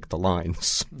contradict the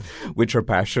lines, which are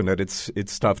passionate?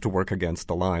 It's tough to work against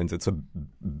the lines. It's a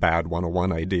bad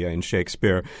 101 idea in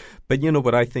Shakespeare. But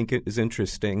what I think is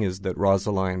interesting is that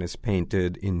Rosaline is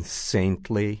painted in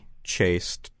saintly,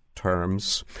 chaste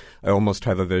terms. I almost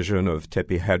have a vision of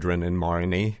Tippi Hedren in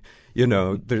Marnie.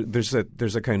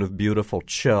 There's a kind of beautiful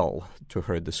chill to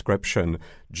her description.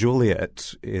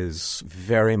 Juliet is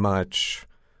very much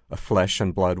a flesh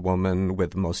and blood woman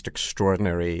with the most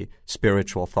extraordinary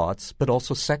spiritual thoughts, but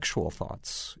also sexual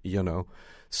thoughts,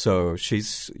 So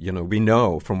she's, we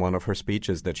know from one of her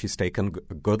speeches that she's taken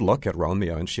a good look at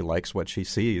Romeo and she likes what she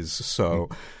sees. So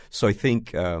I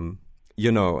think, and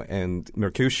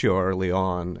Mercutio early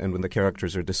on, and when the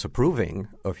characters are disapproving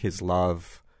of his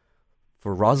love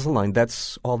for Rosaline,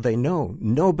 that's all they know.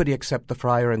 Nobody except the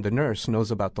friar and the nurse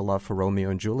knows about the love for Romeo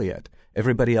and Juliet.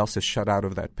 Everybody else is shut out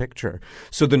of that picture.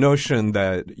 So the notion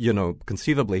that,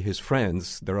 conceivably his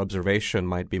friends, their observation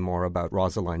might be more about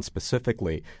Rosaline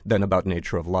specifically than about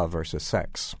nature of love versus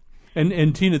sex.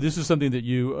 And Tina, this is something that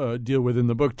you deal with in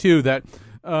the book too, that,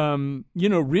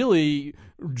 really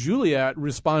Juliet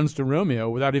responds to Romeo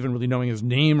without even really knowing his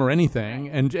name or anything.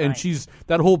 And she's,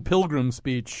 that whole pilgrim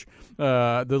speech,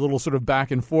 the little sort of back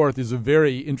and forth is a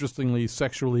very interestingly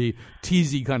sexually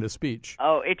teasy kind of speech.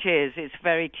 Oh, it is. It's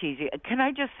very teasy. Can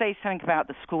I just say something about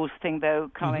the schools thing, though,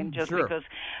 Colin? Sure. Because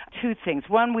two things.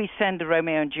 One, we send a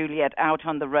Romeo and Juliet out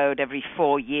on the road every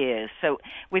 4 years, so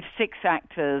with 6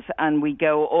 actors, and we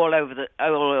go all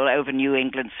over New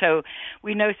England. So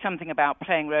we know something about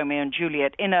playing Romeo and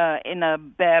Juliet in a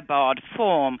bare-barred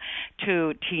form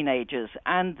to teenagers.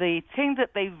 And the thing that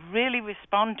they really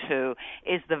respond to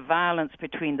is the violence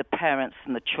between the parents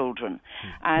and the children.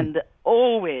 And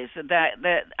always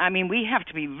we have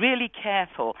to be really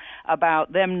careful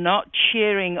about them not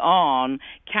cheering on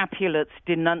Capulet's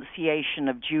denunciation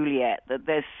of Juliet, that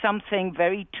there's something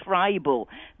very tribal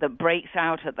that breaks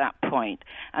out at that point.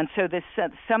 And so there's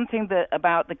something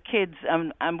about the kids,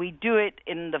 and we do it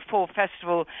in the fall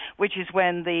festival, which is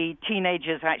when the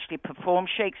teenagers actually perform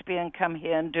Shakespeare and come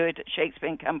here and do it at Shakespeare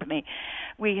and Company.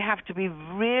 We have to be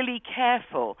really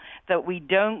careful that we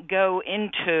don't go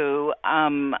into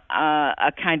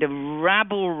a kind of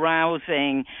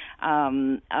rabble-rousing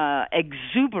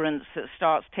exuberance that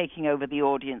starts taking over the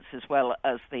audience as well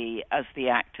as the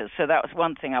actors. So that was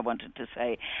one thing I wanted to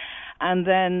say. And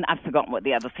then I've forgotten what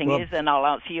the other thing is, and I'll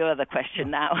answer your other question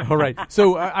now. All right.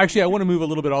 So actually, I want to move a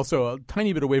little bit also, a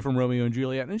tiny bit away from Romeo and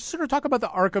Juliet, and just sort of talk about the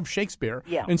arc of Shakespeare.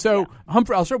 Yeah. And so,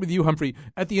 Humphrey, I'll start with you, Humphrey.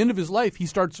 At the end of his life, he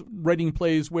starts writing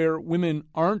plays where women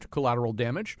aren't collateral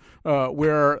damage,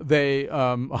 where they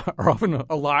are often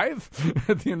alive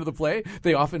at the end of the play.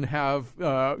 They often have,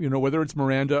 whether it's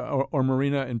Miranda or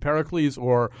Marina in Pericles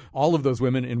or all of those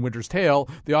women in Winter's Tale,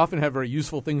 they often have very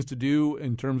useful things to do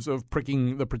in terms of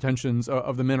pricking the pretensions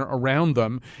of the men around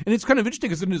them. And it's kind of interesting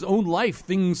because in his own life,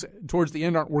 things towards the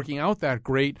end aren't working out that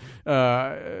great.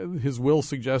 His will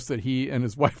suggests that he and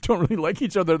his wife don't really like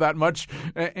each other that much.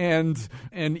 And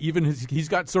even he's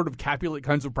got sort of Capulet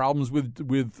kinds of problems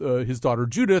with his daughter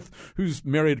Judith, who's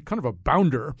married kind of a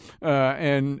bounder.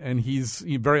 And he's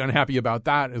very unhappy about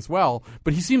that as well.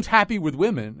 But he seems happy with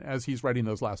women as he's writing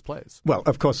those last plays. Well,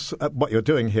 of course, what you're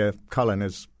doing here, Colin,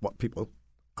 is what people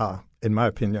are, in my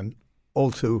opinion,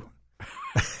 all too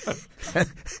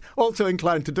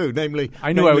inclined to do, namely...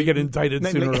 I knew I would get indicted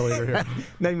sooner or later here.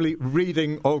 Namely,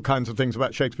 reading all kinds of things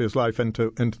about Shakespeare's life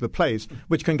into the plays,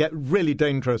 which can get really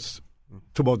dangerous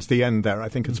towards the end there, I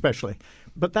think, especially.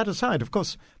 But that aside, of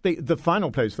course, the final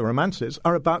plays, the romances,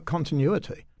 are about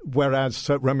continuity, whereas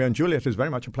Romeo and Juliet is very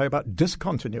much a play about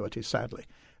discontinuity, sadly.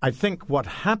 I think what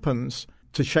happens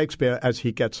to Shakespeare as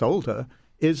he gets older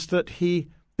is that he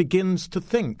begins to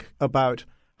think about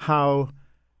how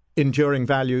enduring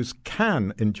values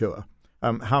can endure,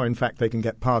 how, in fact, they can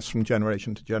get passed from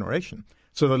generation to generation.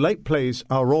 So the late plays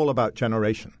are all about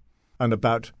generation, and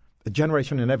about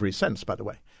generation in every sense, by the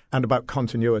way, and about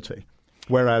continuity.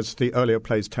 whereas the earlier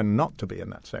plays tend not to be in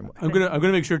that same way. I'm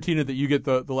gonna make sure, Tina, that you get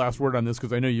the last word on this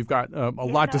because I know you've got a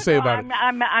lot to say about it.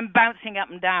 I'm bouncing up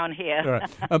and down here. All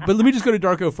right. But let me just go to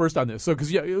Darko first on this. So,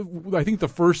 because I think the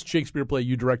first Shakespeare play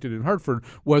you directed in Hartford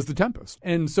was The Tempest.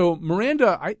 And so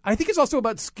Miranda, I think it's also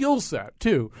about skill set,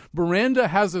 too. Miranda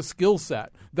has a skill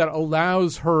set that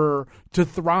allows her to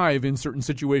thrive in certain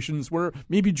situations where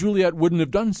maybe Juliet wouldn't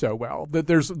have done so well. That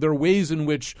there are ways in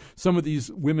which some of these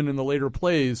women in the later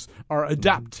plays are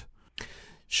adept.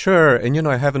 Sure. And,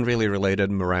 I haven't really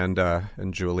related Miranda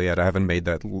and Juliet. I haven't made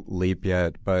that leap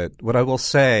yet. But what I will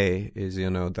say is,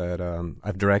 that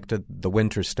I've directed The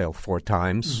Winter's Tale 4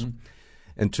 times. Mm-hmm.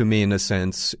 And to me, in a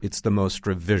sense, it's the most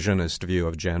revisionist view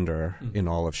of gender in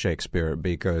all of Shakespeare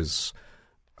because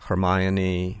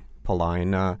Hermione,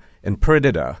 Paulina, and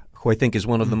Perdita, who I think is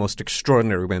one of the most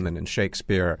extraordinary women in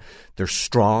Shakespeare. They're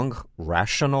strong,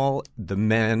 rational. The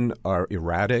men are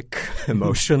erratic,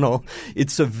 emotional.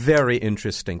 It's a very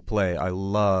interesting play. I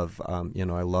love, I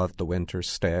love The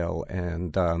Winter's Tale,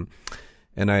 and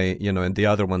and the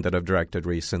other one that I've directed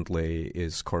recently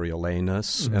is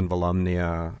Coriolanus, and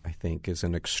Volumnia, I think, is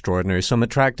an extraordinary. So I'm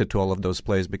attracted to all of those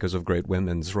plays because of great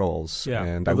women's roles. Yeah.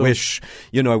 And I wish,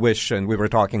 and we were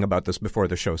talking about this before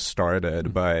the show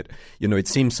started, but, it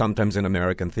seems sometimes in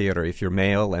American theater, if you're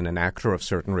male and an actor of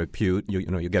certain repute,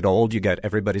 you get old, you get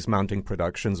everybody's mounting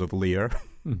productions of Lear.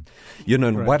 And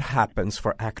Right. what happens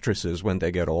for actresses when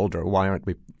they get older? Why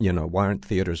aren't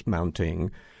theaters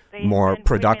mounting more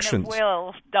productions? Women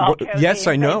of will, Darko, yes,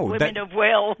 I know. Women of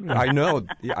will. I know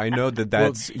that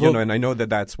that's and I know that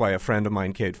that's why a friend of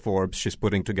mine, Kate Forbes, she's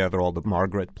putting together all the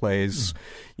Margaret plays,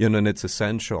 and it's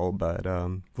essential. But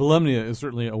Volumnia is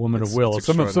certainly a woman of will.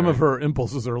 Some of her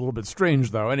impulses are a little bit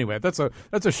strange, though. Anyway, that's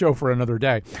a show for another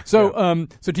day. So,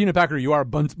 so Tina Packer, you are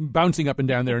bouncing up and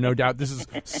down there, no doubt. This is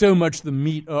so much the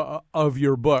meat of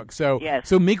your book. So, yes.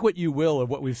 So make what you will of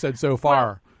what we've said so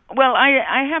far. Well,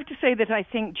 I have to say that I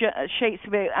think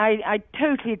Shakespeare, I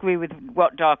totally agree with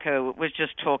what Darko was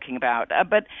just talking about,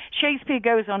 but Shakespeare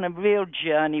goes on a real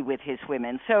journey with his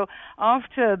women. So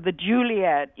after the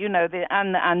Juliet,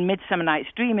 and Midsummer Night's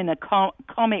Dream in a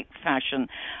comic fashion,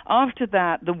 after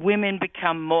that, the women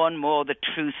become more and more the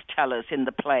truth tellers in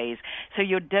the plays. So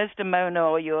your Desdemona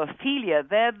or your Ophelia,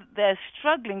 they're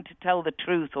struggling to tell the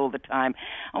truth all the time.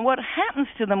 And what happens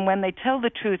to them when they tell the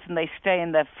truth and they stay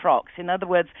in their frocks, in other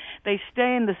words, they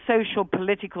stay in the social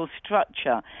political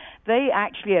structure, they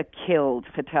actually are killed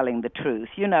for telling the truth.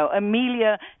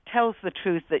 Amelia tells the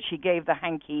truth that she gave the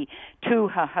hanky to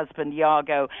her husband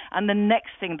Iago, and the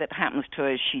next thing that happens to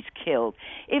her is she's killed.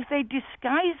 If they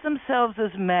disguise themselves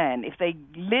as men, if they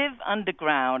live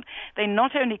underground, they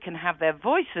not only can have their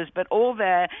voices, but all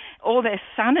their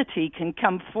sanity can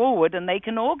come forward and they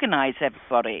can organize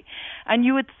everybody. And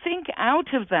you would think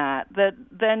out of that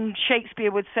then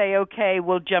Shakespeare would say, okay,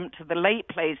 we'll jump to the late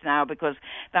plays now because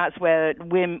that's where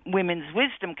women's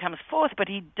wisdom comes forth, but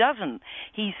he doesn't.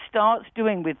 He starts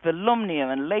doing with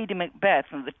Volumnia and Lady Macbeth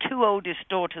and the two oldest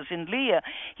daughters in Lear,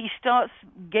 he starts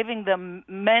giving them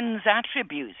men's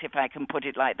attributes, if I can put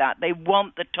it like that. They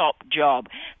want the top job.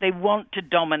 They want to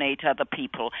dominate other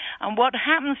people. And what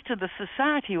happens to the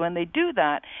society when they do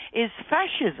that is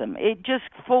fascism. It just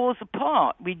falls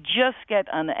apart. We just get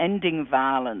unending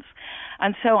violence.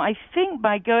 And so I think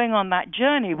by going on that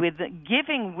journey with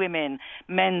giving women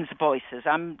men's voices,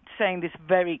 I'm saying this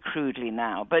very crudely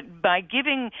now, but by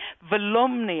giving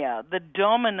Volumnia the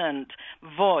dominant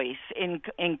voice in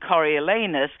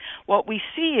Coriolanus, what we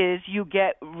see is you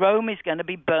get Rome is going to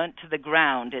be burnt to the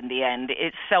ground in the end.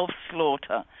 It's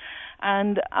self-slaughter.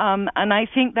 And I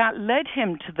think that led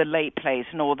him to the late plays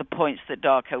and all the points that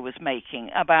Darko was making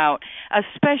about,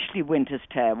 especially Winter's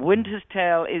Tale. Winter's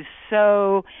Tale is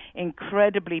so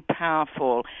incredibly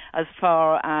powerful as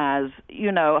far as,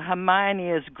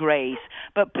 Hermione as Grace,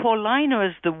 but Paulina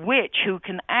as the witch who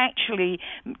can actually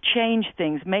change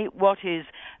things, make what is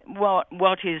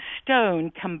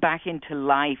stone come back into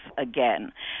life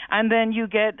again. And then you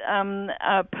get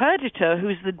Perdita,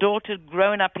 who's the daughter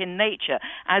grown up in nature,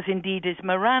 as indeed is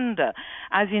Miranda,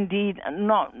 as indeed,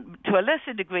 not to a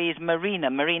lesser degree, is Marina.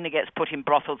 Marina gets put in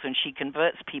brothels and she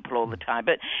converts people all the time.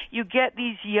 But you get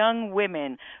these young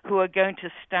women who are going to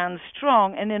stand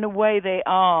strong, and in a way they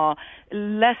are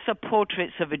lesser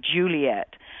portraits of a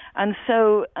Juliet. And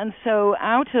so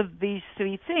out of these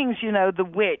three things, the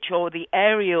witch or the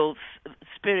aerial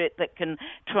spirit that can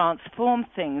transform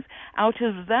things. Out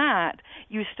of that,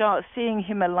 you start seeing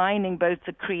him aligning both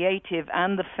the creative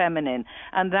and the feminine,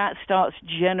 and that starts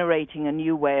generating a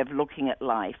new way of looking at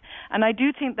life. And I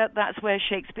do think that that's where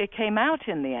Shakespeare came out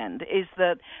in the end, is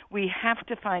that we have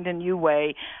to find a new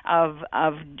way of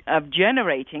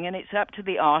generating, and it's up to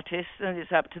the artists and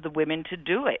it's up to the women to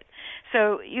do it.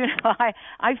 So,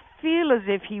 I feel as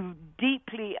if he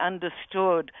deeply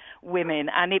understood women,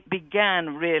 and it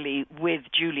began really with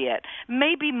Juliet.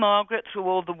 Maybe Margaret, through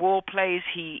all the war plays,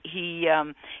 he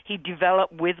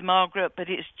developed with Margaret, but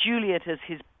it's Juliet as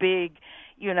his big,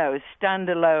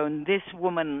 standalone. This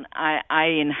woman I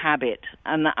inhabit,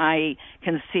 and I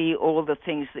can see all the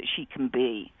things that she can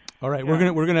be. All right, we're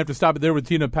gonna have to stop it there with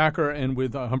Tina Packer and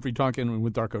with Humphrey Tonkin and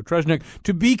with Darko Trejnik.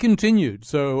 To be continued.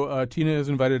 So Tina has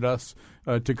invited us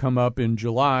to come up in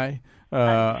July.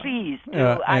 Please do.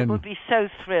 I would be so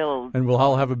thrilled. And we'll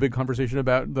all have a big conversation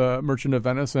about the Merchant of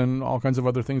Venice and all kinds of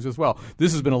other things as well.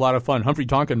 This has been a lot of fun. Humphrey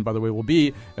Tonkin, by the way, will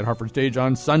be at Hartford Stage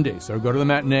on Sunday. So go to the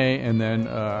matinee and then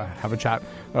have a chat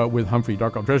with Humphrey.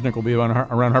 Darko Trejnik will be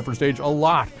around Hartford Stage a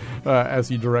lot as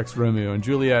he directs Romeo and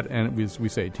Juliet. And we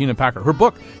say Tina Packer. Her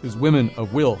book is Women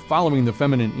of Will, Following the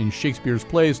Feminine in Shakespeare's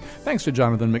Plays. Thanks to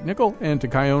Jonathan McNichol and to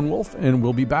Kyone Wolfe. And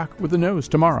we'll be back with the nose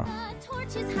tomorrow.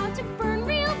 Torches how to burn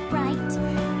real bright.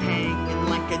 Hanging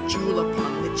like a jewel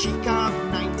upon the cheek of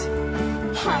night.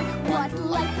 Hark, what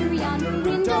light through yonder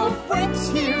window breaks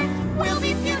here. Will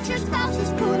be future spouses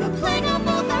put a plague on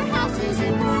both our houses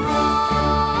if we're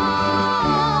wrong.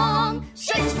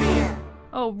 Shakespeare!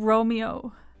 Oh,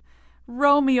 Romeo.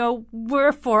 Romeo,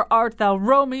 wherefore art thou,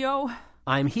 Romeo?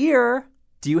 I'm here.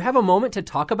 Do you have a moment to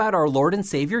talk about our Lord and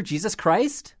Savior, Jesus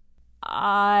Christ?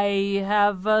 I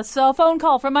have a cell phone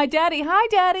call from my daddy. Hi,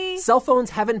 Daddy. Cell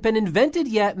phones haven't been invented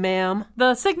yet, ma'am.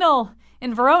 The signal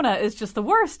in Verona is just the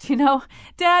worst, Daddy,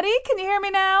 can you hear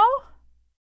me now?